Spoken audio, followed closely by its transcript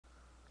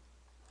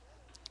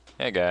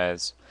Hey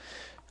guys.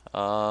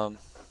 Um,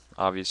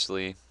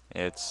 Obviously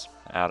it's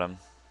Adam.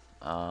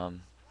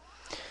 Um,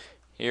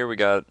 Here we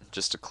got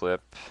just a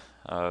clip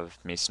of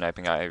me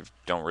sniping. I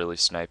don't really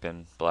snipe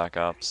in Black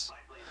Ops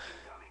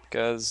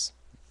because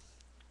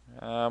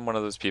I'm one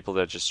of those people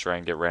that just try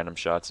and get random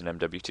shots in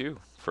MW2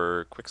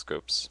 for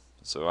quickscopes.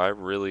 So I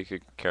really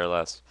could care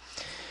less.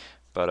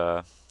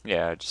 But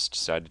yeah, I just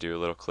decided to do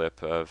a little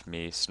clip of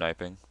me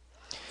sniping.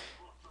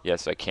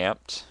 Yes, I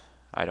camped.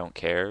 I don't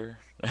care.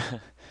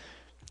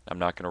 I'm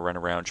not gonna run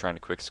around trying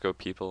to quickscope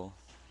people.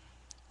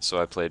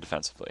 So I played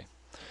defensively.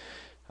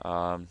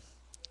 Um,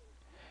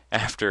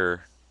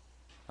 After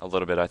a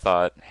little bit, I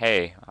thought,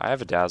 hey, I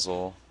have a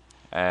Dazzle,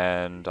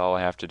 and all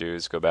I have to do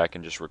is go back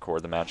and just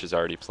record the matches I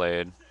already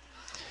played.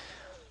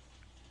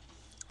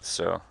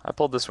 So I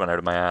pulled this one out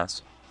of my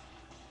ass.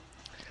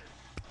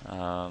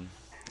 Um,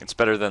 it's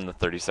better than the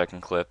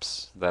 30-second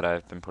clips that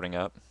I've been putting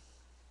up,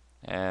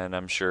 and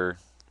I'm sure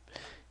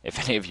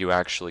if any of you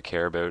actually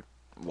care about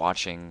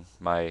watching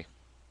my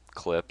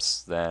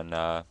clips, then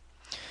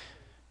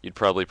you'd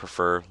probably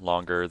prefer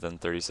longer than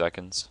 30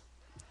 seconds.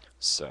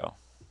 So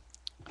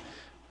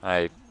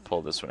I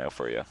pulled this one out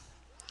for you.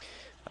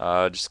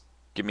 Just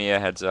give me a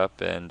heads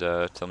up and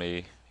tell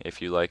me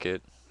if you like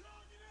it.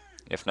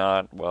 If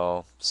not,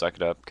 well, suck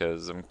it up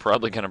because I'm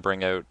probably going to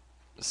bring out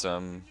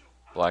some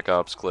Black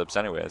Ops clips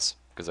anyways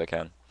because I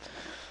can.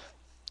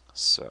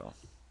 So,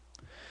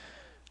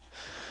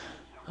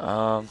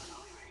 um,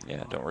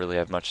 yeah, don't really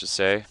have much to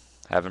say.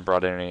 Haven't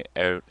brought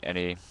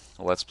any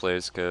Let's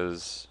Plays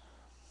because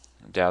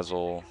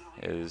Dazzle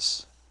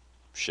is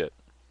shit.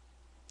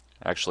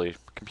 Actually,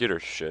 computer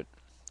shit.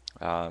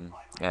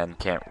 And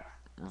can't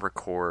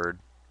record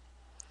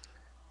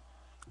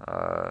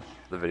the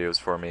videos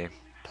for me,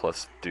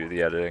 plus do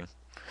the editing.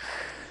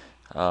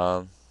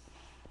 Um,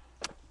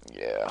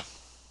 yeah.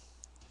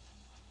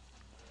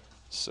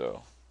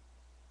 So,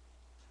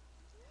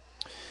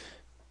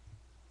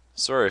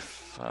 sorry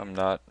if I'm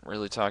not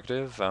really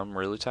talkative. I'm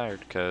really tired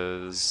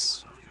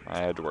because I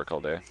had to work all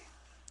day.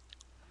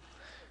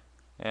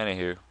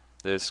 Anywho,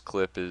 this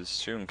clip is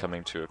soon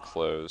coming to a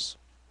close.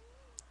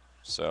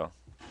 So,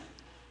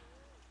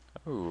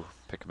 ooh,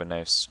 pick up a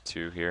nice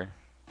 2 here.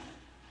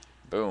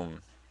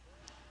 Boom.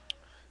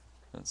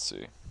 Let's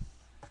see.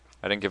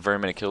 I didn't get very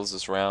many kills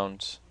this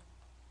round.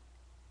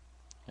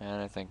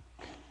 And I think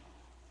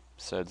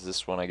besides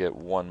this one I get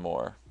 1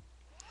 more.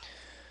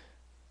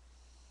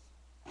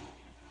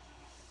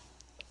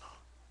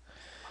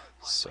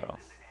 So,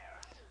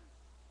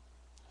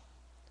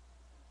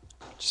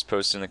 just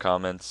post in the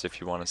comments if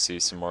you want to see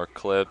some more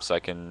clips. I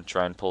can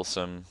try and pull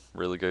some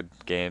really good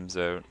games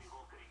out.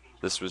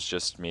 This was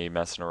just me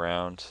messing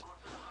around.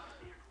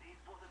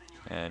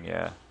 And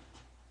yeah.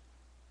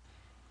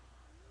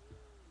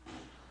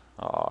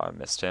 Oh, I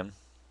missed him.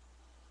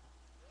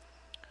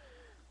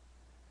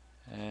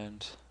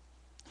 And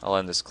I'll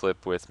end this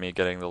clip with me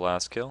getting the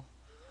last kill.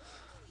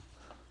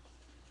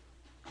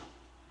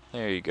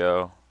 There you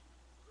go.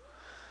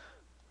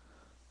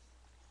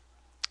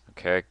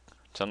 Okay,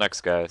 till next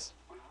guys.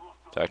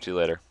 Talk to you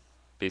later.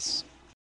 Peace.